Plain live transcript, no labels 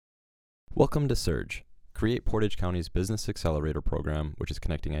Welcome to Surge, Create Portage County's Business Accelerator program, which is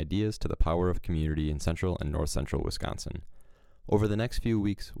connecting ideas to the power of community in central and north central Wisconsin. Over the next few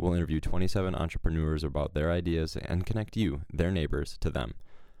weeks, we'll interview 27 entrepreneurs about their ideas and connect you, their neighbors, to them.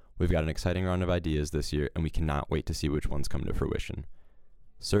 We've got an exciting round of ideas this year, and we cannot wait to see which ones come to fruition.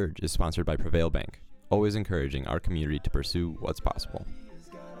 Surge is sponsored by Prevail Bank, always encouraging our community to pursue what's possible.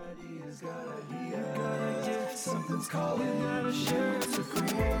 Something's calling out of share to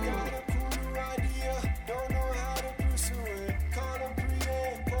create.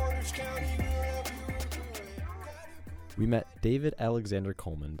 We met David Alexander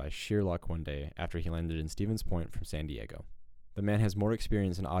Coleman by sheer luck one day after he landed in Stevens Point from San Diego. The man has more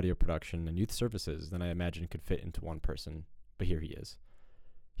experience in audio production and youth services than I imagined could fit into one person, but here he is.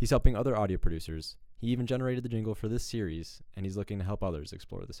 He's helping other audio producers. He even generated the jingle for this series, and he's looking to help others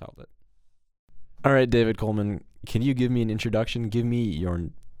explore this outlet. All right, David Coleman, can you give me an introduction? Give me your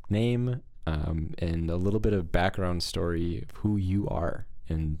name and a little bit of background story of who you are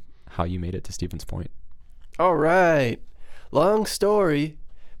and how you made it to Stevens Point. All right. Long story,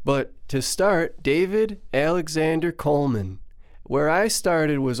 but to start, David Alexander Coleman. Where I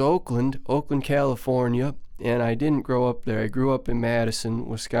started was Oakland, California, and I didn't grow up there. I grew up in Madison,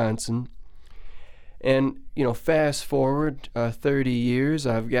 Wisconsin. And, fast forward 30 years,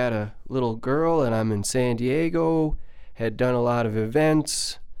 I've got a little girl, and I'm in San Diego, had done a lot of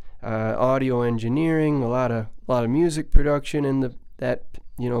events, audio engineering, a lot of music production in that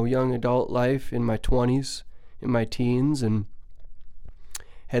young adult life in my 20s, in my teens, and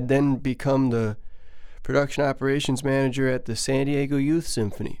had then become the production operations manager at the San Diego Youth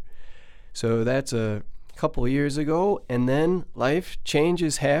Symphony. So that's a couple years ago, and then life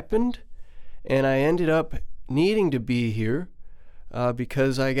changes happened, and I ended up needing to be here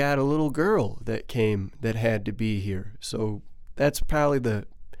because I got a little girl that came that had to be here. So that's probably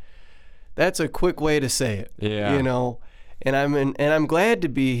that's a quick way to say it. Yeah. And I'm glad to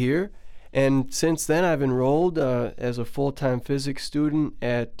be here. And since then, I've enrolled as a full-time physics student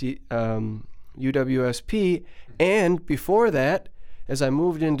at UWSP. And before that, as I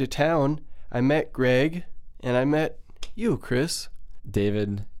moved into town, I met Greg, and I met you, Chris.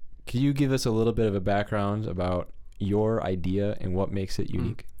 David, can you give us a little bit of a background about your idea and what makes it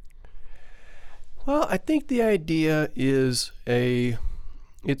unique? Well, I think the idea is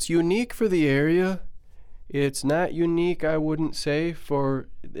it's unique for the area. It's not unique, I wouldn't say, for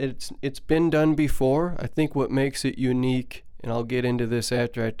it's been done before. I think what makes it unique, and I'll get into this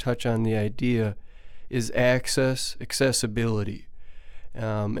after I touch on the idea, is accessibility,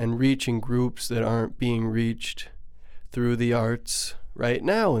 and reaching groups that aren't being reached through the arts right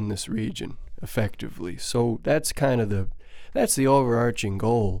now in this region effectively. So that's that's the overarching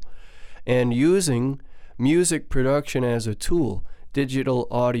goal. And using music production as a tool, digital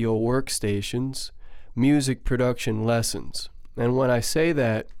audio workstations, music production lessons. And when I say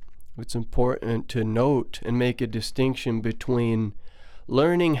that, it's important to note and make a distinction between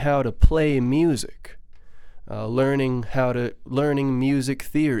learning how to play music, learning music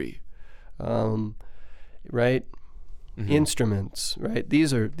theory, right? Mm-hmm. Instruments, right?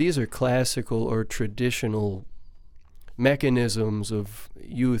 These are classical or traditional mechanisms of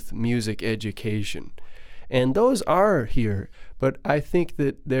youth music education. And those are here, but I think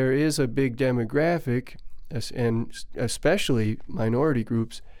that there is a big demographic, and especially minority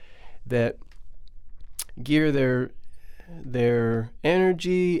groups, that gear their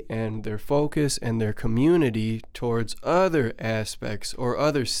energy and their focus and their community towards other aspects or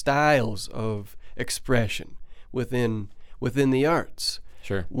other styles of expression within the arts.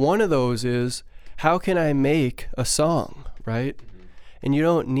 Sure. One of those is, how can I make a song, right? And you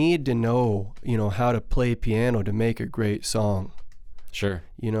don't need to know, how to play piano to make a great song. Sure.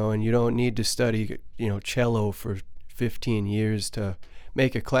 And you don't need to study, cello for 15 years to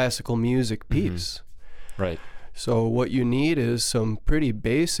make a classical music piece. Mm-hmm. Right. So what you need is some pretty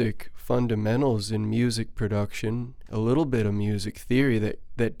basic fundamentals in music production, a little bit of music theory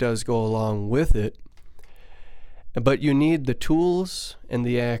that does go along with it. But you need the tools and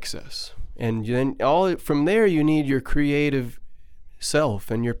the access. And then from there you need your creative self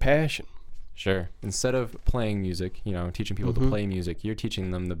and your passion. Sure. Instead of playing music, teaching people to play music, you're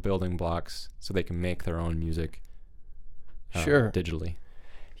teaching them the building blocks so they can make their own music digitally.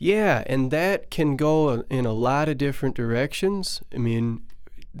 Yeah, and that can go in a lot of different directions. I mean,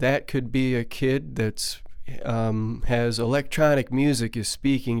 that could be a kid that's has electronic music is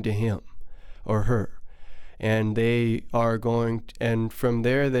speaking to him or her. And they are and from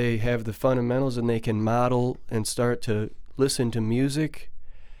there they have the fundamentals, and they can model and start to listen to music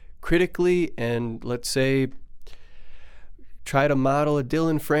critically and, let's say, try to model a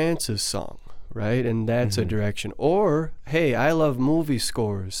Dylan Francis song, right? And that's a direction. Or, hey, I love movie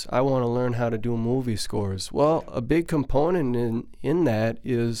scores. I want to learn how to do movie scores. Well, a big component in that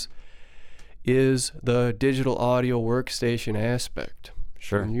is the digital audio workstation aspect.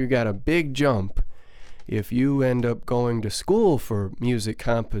 Sure. And you got a big jump if you end up going to school for music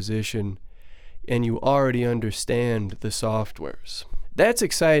composition and you already understand the softwares. That's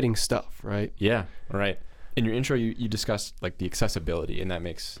exciting stuff, right? Yeah, right. In your intro, you discussed like the accessibility, and that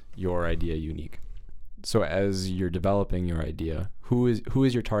makes your idea unique. So as you're developing your idea, who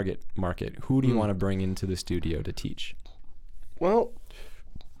is your target market? Who do you want to bring into the studio to teach? Well,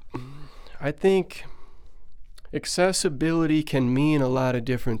 I think accessibility can mean a lot of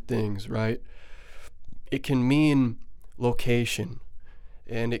different things, right? It can mean location,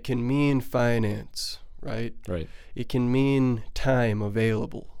 and it can mean finance, right? Right. It can mean time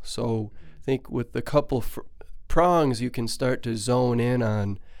available. So I think with a couple prongs, you can start to zone in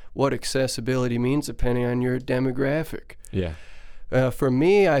on what accessibility means depending on your demographic. Yeah. For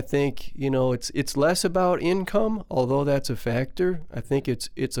me, I think, it's less about income, although that's a factor. I think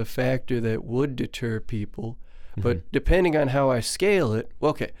it's a factor that would deter people. But depending on how I scale it,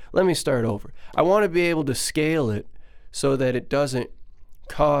 okay, let me start over. I want to be able to scale it so that it doesn't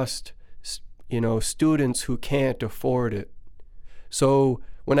cost, students who can't afford it. So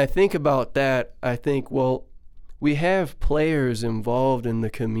when I think about that, I think, well, we have players involved in the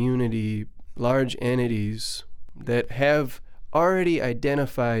community, large entities that have already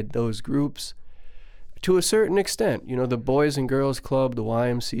identified those groups to a certain extent. The Boys and Girls Club, the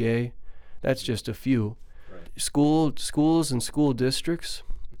YMCA, that's just a few. Right. Schools and school districts,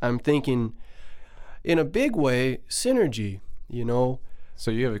 I'm thinking in a big way, synergy,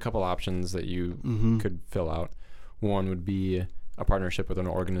 So you have a couple options that you could fill out. One would be a partnership with an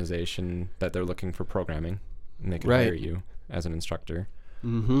organization that they're looking for programming, and they could hire you as an instructor.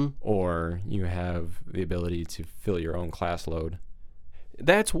 Or you have the ability to fill your own class load.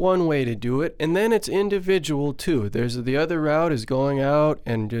 That's one way to do it, and then it's individual too. There's the other route is going out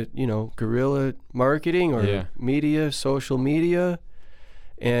and guerrilla marketing or media, social media,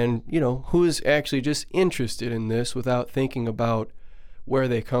 and who's actually just interested in this without thinking about where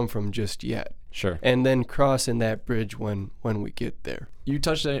they come from just yet. Sure. And then crossing that bridge when we get there. You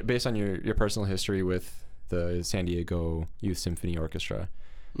touched on it based on your personal history with the San Diego Youth Symphony Orchestra.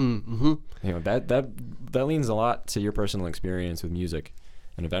 That leans a lot to your personal experience with music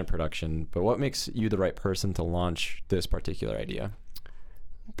and event production. But what makes you the right person to launch this particular idea?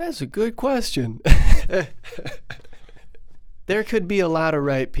 That's a good question. There could be a lot of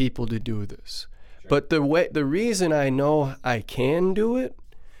right people to do this. Sure. But the reason I know I can do it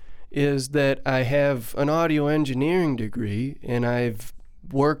is that I have an audio engineering degree and I've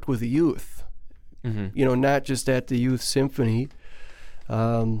worked with youth, not just at the Youth Symphony.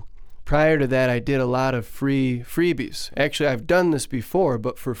 Prior to that, I did a lot of freebies. Actually, I've done this before,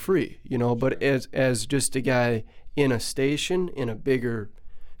 but for free, but as just a guy in a station, in a bigger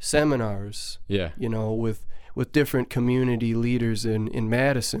seminars, with different community leaders in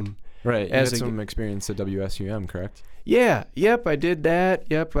Madison. Right, you had some experience at WSUM, correct? Yeah, yep, I did that.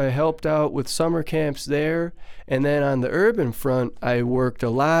 Yep, I helped out with summer camps there. And then on the urban front, I worked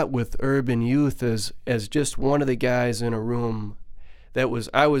a lot with urban youth as just one of the guys in a room.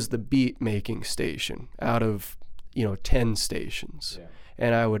 I was the beat making station out of 10 stations. Yeah.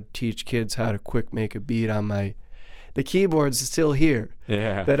 And I would teach kids how to quick make a beat on the keyboard's still here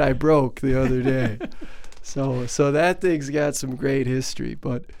that I broke the other day. So that thing's got some great history,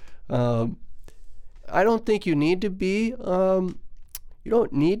 but I don't think you need to be you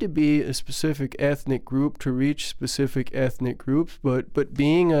don't need to be a specific ethnic group to reach specific ethnic groups, but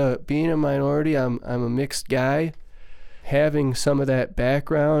being a minority, I'm a mixed guy. Having some of that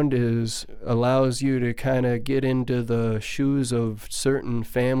background allows you to kind of get into the shoes of certain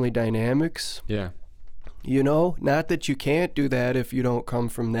family dynamics. Yeah. Not that you can't do that if you don't come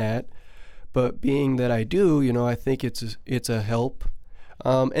from that, but being that I do, I think it's a help.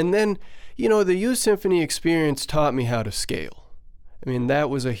 And then, the Youth Symphony experience taught me how to scale. I mean, that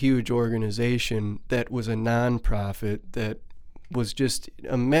was a huge organization that was a nonprofit that was just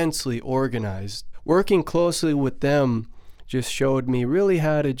immensely organized. Working closely with them just showed me really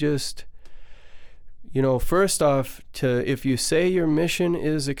how to just, first off, if you say your mission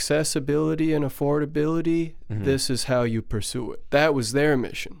is accessibility and affordability, this is how you pursue it. That was their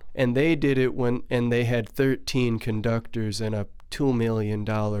mission. And they did it and they had 13 conductors and a $2 million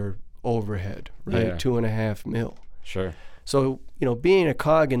overhead, right? Yeah. $2.5 million. Sure. So, being a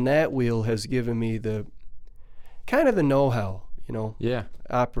cog in that wheel has given me the kind of the know-how,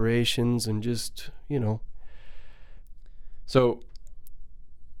 operations and just, So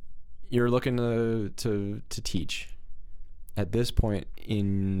you're looking to teach. At this point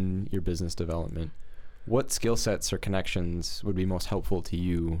in your business development, what skill sets or connections would be most helpful to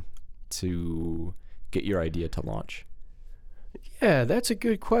you to get your idea to launch? Yeah, that's a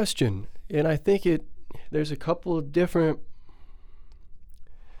good question. And I think there's a couple of different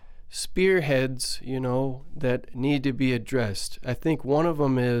spearheads, that need to be addressed. I think one of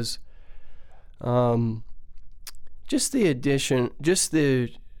them is just the additional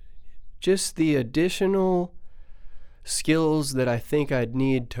skills that I think I'd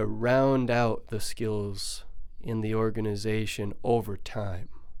need to round out the skills in the organization over time.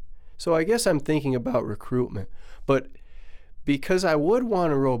 So I guess I'm thinking about recruitment, but because I would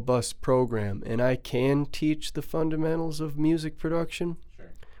want a robust program and I can teach the fundamentals of music production,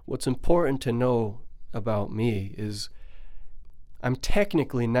 Sure. What's important to know about me is I'm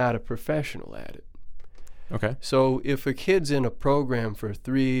technically not a professional at it. Okay. So if a kid's in a program for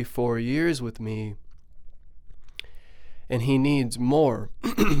 3-4 years with me and he needs more,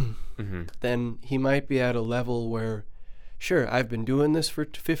 Mm-hmm. then he might be at a level where, sure, I've been doing this for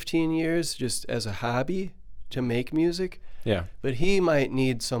 15 years just as a hobby to make music, Yeah. but he might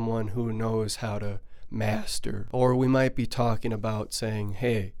need someone who knows how to master. Or we might be talking about saying,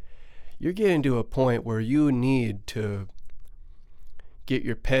 hey, you're getting to a point where you need to get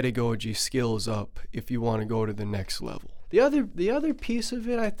your pedagogy skills up if you want to go to the next level. The other piece of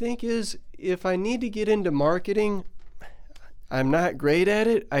it, I think, is if I need to get into marketing, I'm not great at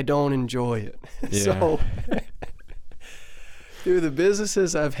it. I don't enjoy it. Yeah. So through the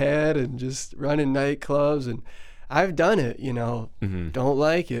businesses I've had and just running nightclubs, and I've done it, Mm-hmm. don't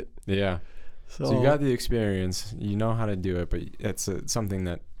like it. Yeah. So you got the experience, you know how to do it, but it's something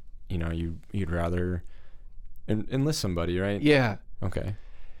that, you'd rather enlist somebody, right? Yeah. Okay.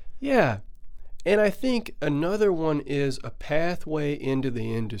 Yeah. And I think another one is a pathway into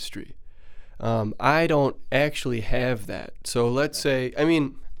the industry. I don't actually have that. So let's say,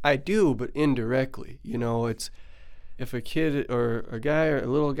 I do, but indirectly. It's if a kid or a guy or a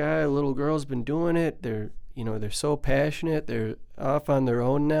little girl's been doing it, they're so passionate, they're off on their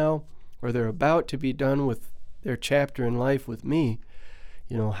own now, or they're about to be done with their chapter in life with me.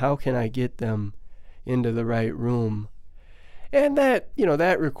 How can I get them into the right room? And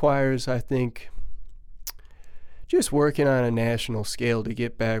that requires, I think, just working on a national scale to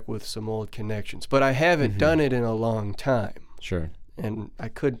get back with some old connections. But I haven't done it in a long time, Sure. and I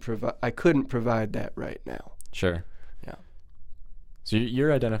couldn't provide that right now. Sure. Yeah. So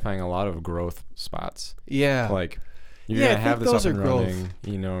you're identifying a lot of growth spots. Yeah. Like you're Yeah, I gonna have think this those up and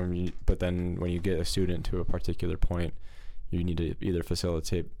are running, but then when you get a student to a particular point, you need to either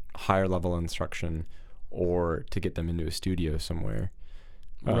facilitate higher level instruction or to get them into a studio somewhere.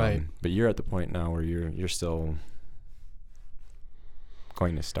 Right. But you're at the point now where you're still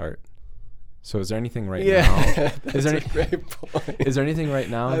going to start. So is there anything right now? That's a great point. Is there anything right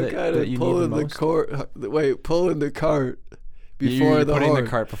now that you need the most? Pulling the cart before You're the putting horse. the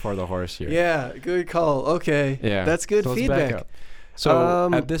cart before the horse here. Yeah, good call. Okay. Yeah. That's good So let's back feedback. up. So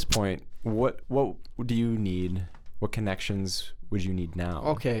at at this point, what do you need? What connections would you need now?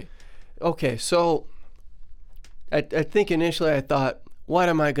 Okay. So I think initially I thought, what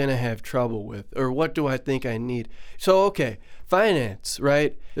am I going to have trouble with? Or what do I think I need? So, finance,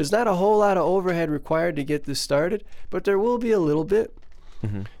 right? There's not a whole lot of overhead required to get this started, but there will be a little bit.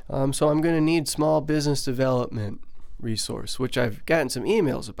 Mm-hmm. So I'm going to need small business development resource, which I've gotten some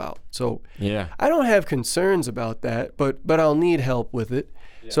emails about. So Yeah. I don't have concerns about that, but I'll need help with it.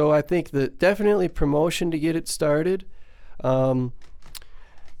 Yeah. So I think that definitely promotion to get it started. The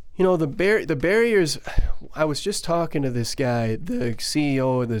barriers, I was just talking to this guy, the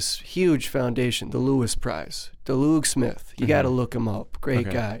CEO of this huge foundation, the Lewis Prize, DeLuge Smith. You got to look him up. Great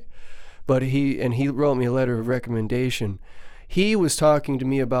Okay. guy. But he wrote me a letter of recommendation. He was talking to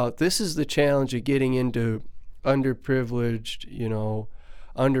me about this is the challenge of getting into underprivileged,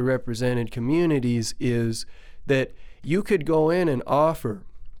 underrepresented communities, is that you could go in and offer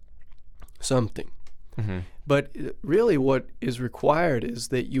something. Mm-hmm. But really what is required is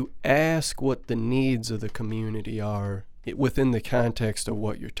that you ask what the needs of the community are within the context of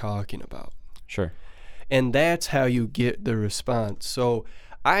what you're talking about. Sure. And that's how you get the response. So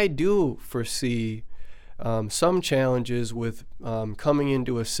I do foresee some challenges with coming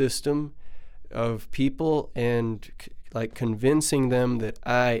into a system of people and convincing them that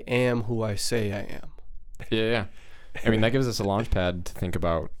I am who I say I am. Yeah. That gives us a launch pad to think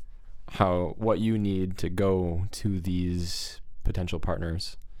about what you need to go to these potential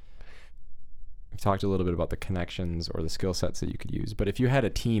partners. We've talked a little bit about the connections or the skill sets that you could use, but if you had a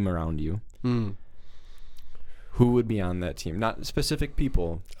team around you, who would be on that team? Not specific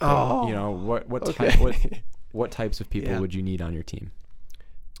people. But, Oh, you know, what okay. what types of people Yeah. would you need on your team?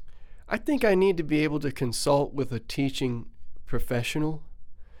 I think I need to be able to consult with a teaching professional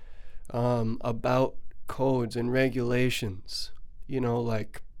about codes and regulations, you know,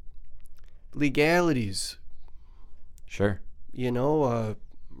 like legalities, Sure. you know,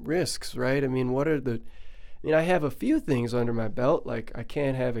 risks, right? I mean, I have a few things under my belt, like I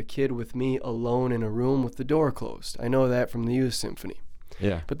can't have a kid with me alone in a room with the door closed. I know that from the youth symphony.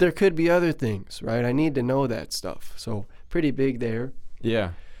 Yeah. But there could be other things, right? I need to know that stuff. So pretty big there.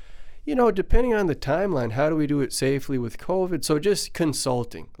 Yeah. You know, depending on the timeline, how do we do it safely with COVID? So just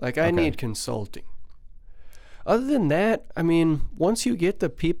consulting. Like, I Okay. need consulting. Other than that, I mean, once you get the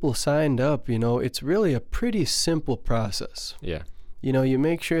people signed up, you know, it's really a pretty simple process. Yeah. You know, you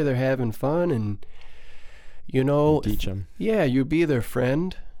make sure they're having fun and, you know, Teach them. yeah, you be their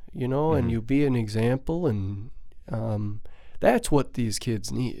friend, you know, Mhm. and you be an example. And that's what these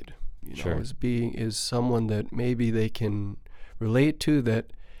kids need, you know, Sure. is someone that maybe they can relate to,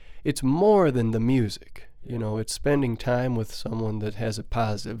 that it's more than the music. You know, it's spending time with someone that has a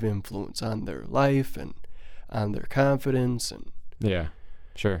positive influence on their life and on their confidence. Yeah.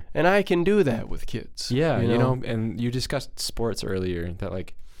 Sure. And I can do that with kids. Yeah, you know, and you discussed sports earlier, that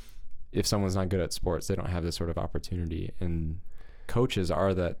like if someone's not good at sports, they don't have this sort of opportunity, and coaches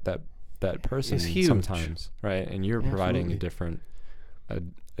are that person It's huge. sometimes, right? And you're providing Absolutely.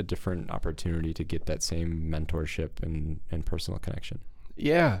 a different opportunity to get that same mentorship and personal connection.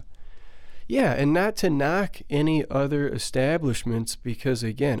 Yeah. Yeah, and not to knock any other establishments, because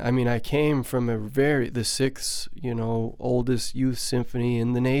again, I mean, I came from the sixth, you know, oldest youth symphony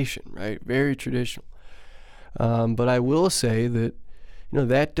in the nation, right? Very traditional. But I will say that, you know,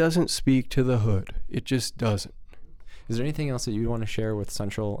 that doesn't speak to the hood. It just doesn't. Is there anything else that you want to share with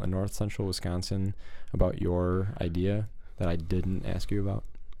Central and North Central Wisconsin about your idea that I didn't ask you about?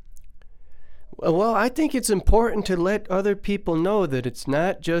 Well, I think it's important to let other people know that it's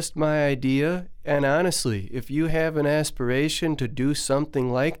not just my idea. And honestly, if you have an aspiration to do something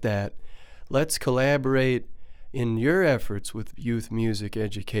like that, let's collaborate in your efforts with youth music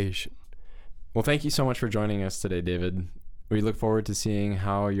education. Well, thank you so much for joining us today, David. We look forward to seeing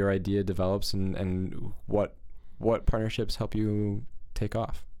how your idea develops and what partnerships help you take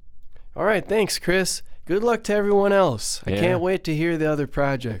off. All right, thanks, Chris. Good luck to everyone else. I Yeah. can't wait to hear the other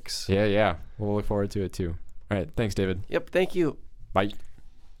projects. Yeah. We'll look forward to it too. All right. Thanks, David. Yep, thank you. Bye.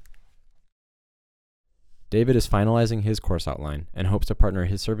 David is finalizing his course outline and hopes to partner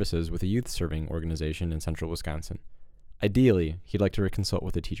his services with a youth serving organization in Central Wisconsin. Ideally, he'd like to consult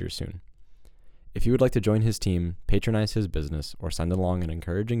with a teacher soon. If you would like to join his team, patronize his business, or send along an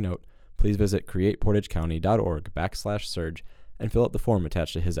encouraging note, please visit createportagecounty.org/surge and fill out the form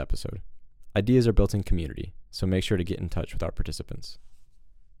attached to his episode. Ideas are built in community, so make sure to get in touch with our participants.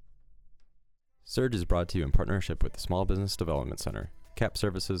 Surge is brought to you in partnership with the Small Business Development Center, CAP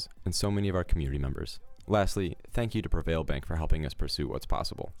Services, and so many of our community members. Lastly, thank you to Prevail Bank for helping us pursue what's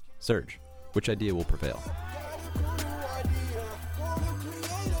possible. Surge, which idea will prevail?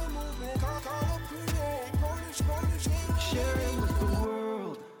 Sharing